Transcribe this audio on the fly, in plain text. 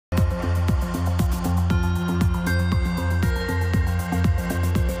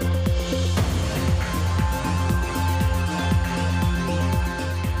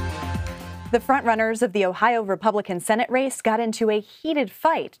The frontrunners of the Ohio Republican Senate race got into a heated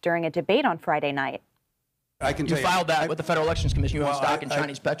fight during a debate on Friday night. I can tell you, filed that with the Federal Elections Commission. You own stock in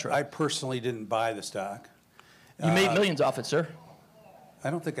Chinese Petro. I personally didn't buy the stock. You made millions off it, sir. I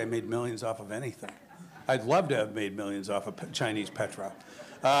don't think I made millions off of anything. I'd love to have made millions off of Chinese Petro.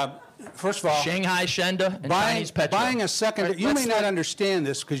 First of all, Shanghai Shenda and Chinese Petro. Buying a second, you may not understand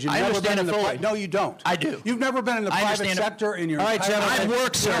this because you've I never been in understand the. it fully. No, you don't. I do. You've never been in the private sector in your. All right, gentlemen. I've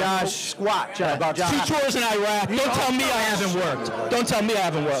worked, sir. Josh, squat. About 2 tours in Iraq. Don't tell me I haven't worked. Don't tell me I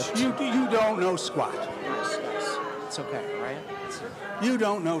haven't worked. You don't know squat. It's okay, right? You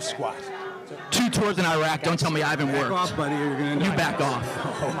don't know squat. 2 tours in Iraq. Don't tell me I haven't worked. Back off, buddy. You're gonna. You back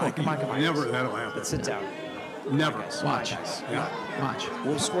off. Come on. Never that'll happen. Let's sit down. Never. Watch. Yeah. Watch.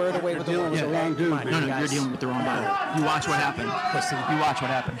 We'll square it away with the dealing with the rules. wrong dude. No, you're dealing with the wrong guy. You watch what happened. You watch what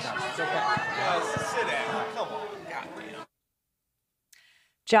happens.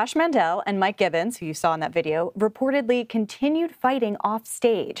 Josh Mandel and Mike Gibbons, who you saw in that video, reportedly continued fighting off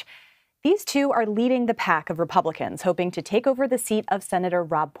stage. These two are leading the pack of Republicans, hoping to take over the seat of Senator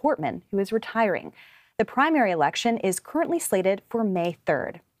Rob Portman, who is retiring. The primary election is currently slated for May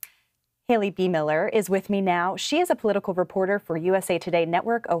 3rd. Haley BeMiller is with me now. She is a political reporter for USA Today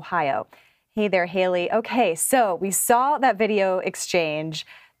Network, Ohio. Hey there, Haley. Okay, so we saw that video exchange.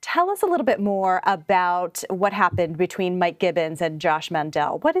 Tell us a little bit more about what happened between Mike Gibbons and Josh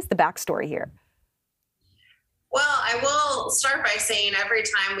Mandel. What is the backstory here? Well, I will start by saying every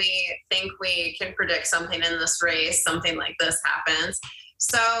time we think we can predict something in this race, something like this happens.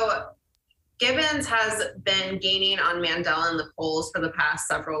 So Gibbons has been gaining on Mandel in the polls for the past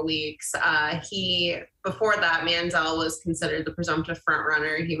several weeks. Before that, Mandel was considered the presumptive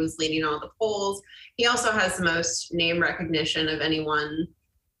frontrunner. He was leading all the polls. He also has the most name recognition of anyone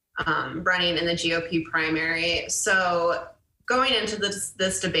running in the GOP primary. So going into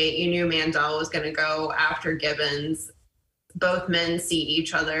this debate, you knew Mandel was going to go after Gibbons. Both men see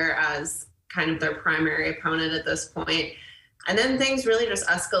each other as kind of their primary opponent at this point. And then things really just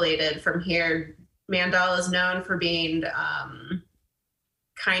escalated from here. Mandel is known for being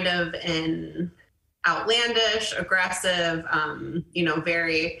kind of an outlandish, aggressive,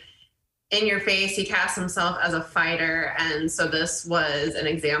 very in your face. He casts himself as a fighter. And so this was an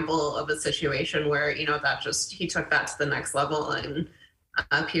example of a situation where, he took that to the next level and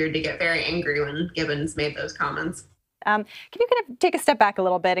appeared to get very angry when Gibbons made those comments. Can you kind of take a step back a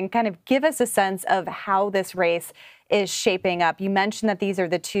little bit and kind of give us a sense of how this race is shaping up? You mentioned that these are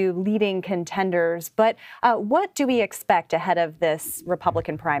the two leading contenders, but what do we expect ahead of this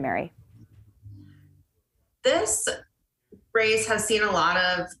Republican primary? This race has seen a lot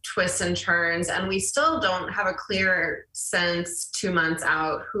of twists and turns, and we still don't have a clear sense 2 months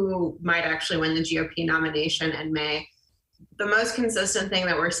out who might actually win the GOP nomination in May. The most consistent thing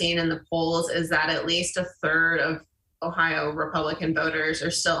that we're seeing in the polls is that at least a third of Ohio Republican voters are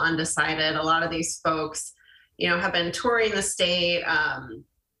still undecided. A lot of these folks, have been touring the state,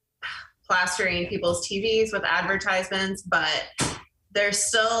 plastering people's TVs with advertisements, but they're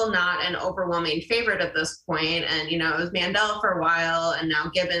still not an overwhelming favorite at this point. And, it was Mandel for a while, and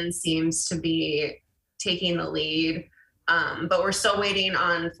now Gibbons seems to be taking the lead. But we're still waiting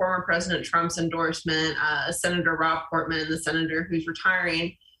on former President Trump's endorsement. Senator Rob Portman, the senator who's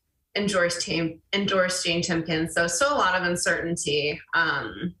retiring, endorsed Jane Timken. So still a lot of uncertainty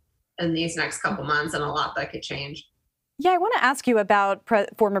in these next couple months, and a lot that could change. Yeah, I want to ask you about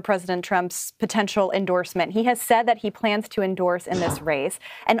former President Trump's potential endorsement. He has said that he plans to endorse in this race,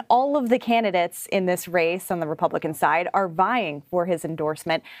 and all of the candidates in this race on the Republican side are vying for his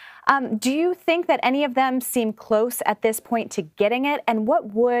endorsement. Do you think that any of them seem close at this point to getting it? And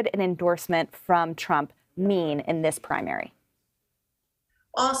what would an endorsement from Trump mean in this primary?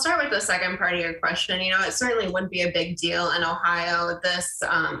 Well, I'll start with the second part of your question. It certainly wouldn't be a big deal in Ohio. This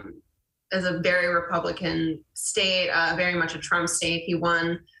is a very Republican state, very much a Trump state. He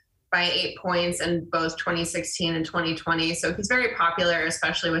won by 8 points in both 2016 and 2020. So he's very popular,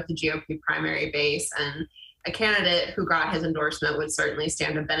 especially with the GOP primary base. And a candidate who got his endorsement would certainly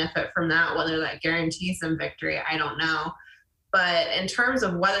stand to benefit from that. Whether that guarantees him victory, I don't know. But in terms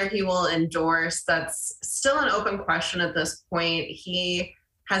of whether he will endorse, that's still an open question at this point. He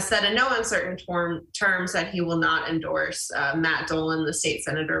has said in no uncertain terms that he will not endorse Matt Dolan, the state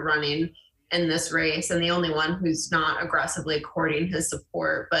senator running in this race, and the only one who's not aggressively courting his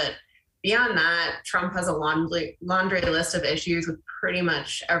support. But beyond that, Trump has a laundry list of issues with pretty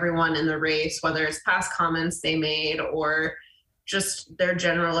much everyone in the race, whether it's past comments they made or just their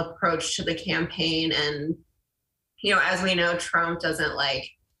general approach to the campaign. And, as we know, Trump doesn't like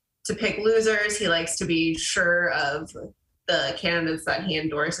to pick losers. He likes to be sure of the candidates that he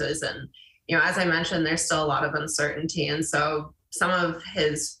endorses. And, as I mentioned, there's still a lot of uncertainty. And so some of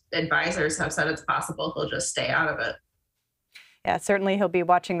his advisors have said it's possible he'll just stay out of it. Yeah, certainly he'll be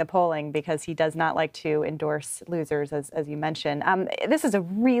watching the polling because he does not like to endorse losers, as you mentioned. This is a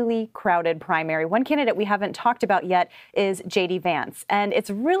really crowded primary. One candidate we haven't talked about yet is J.D. Vance, and it's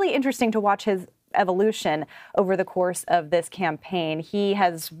really interesting to watch his evolution over the course of this campaign. He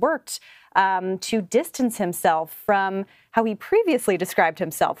has worked to distance himself from how he previously described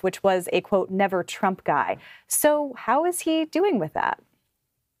himself, which was a, quote, never Trump guy. So how is he doing with that?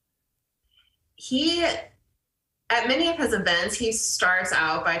 At many of his events, he starts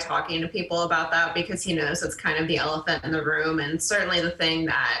out by talking to people about that because he knows it's kind of the elephant in the room, and certainly the thing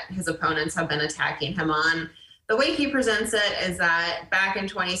that his opponents have been attacking him on. The way he presents it is that back in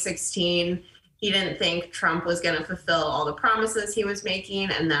 2016, he didn't think Trump was going to fulfill all the promises he was making,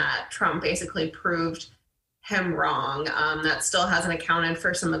 and that Trump basically proved him wrong. That still hasn't accounted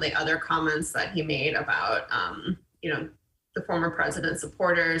for some of the other comments that he made about, the former president's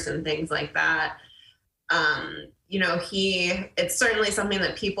supporters and things like that. It's certainly something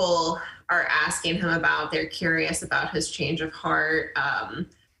that people are asking him about. They're curious about his change of heart.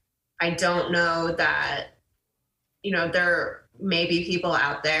 I don't know that, there may be people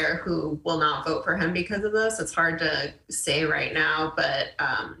out there who will not vote for him because of this. It's hard to say right now, but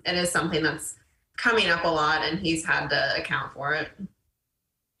it is something that's coming up a lot, and he's had to account for it.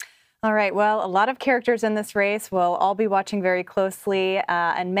 All right. Well, a lot of characters in this race. We'll all be watching very closely.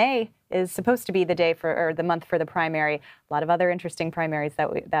 And May is supposed to be the month for the primary. A lot of other interesting primaries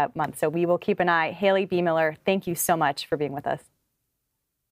that month. So we will keep an eye. Haley BeMiller, thank you so much for being with us.